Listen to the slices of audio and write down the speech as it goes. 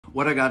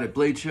what I got at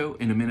Blade Show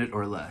in a minute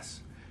or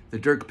less. The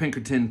Dirk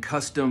Pinkerton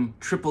custom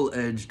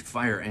triple-edged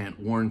fire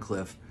ant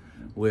Wharncliffe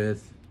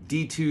with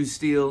D2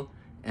 steel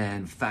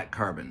and fat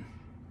carbon.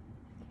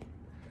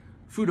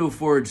 Fudo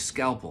Forge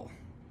scalpel,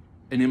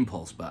 an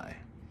impulse buy.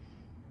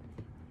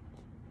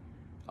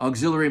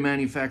 Auxiliary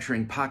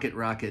Manufacturing pocket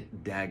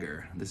rocket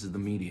dagger. This is the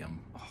medium.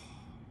 Oh.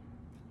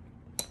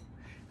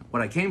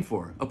 What I came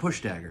for, a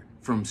push dagger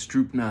from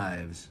Stroop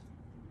Knives.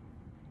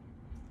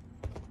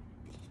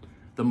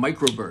 The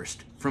Microburst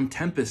from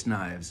Tempest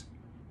Knives,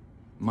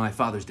 my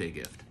Father's Day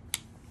gift.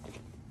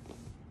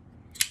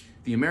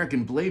 The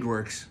American Blade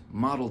Works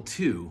Model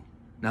 2.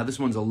 Now this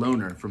one's a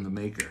loaner from the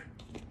maker.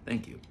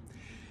 Thank you.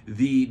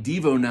 The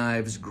Devo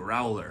Knives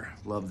Growler.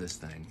 Love this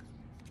thing.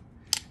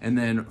 And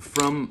then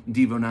from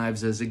Devo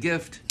Knives as a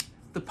gift,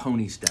 the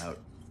Pony Stout.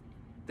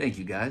 Thank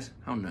you guys,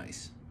 how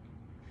nice.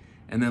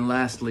 And then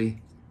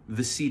lastly,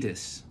 the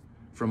Cetus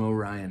from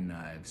Orion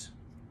Knives.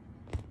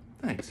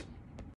 Thanks.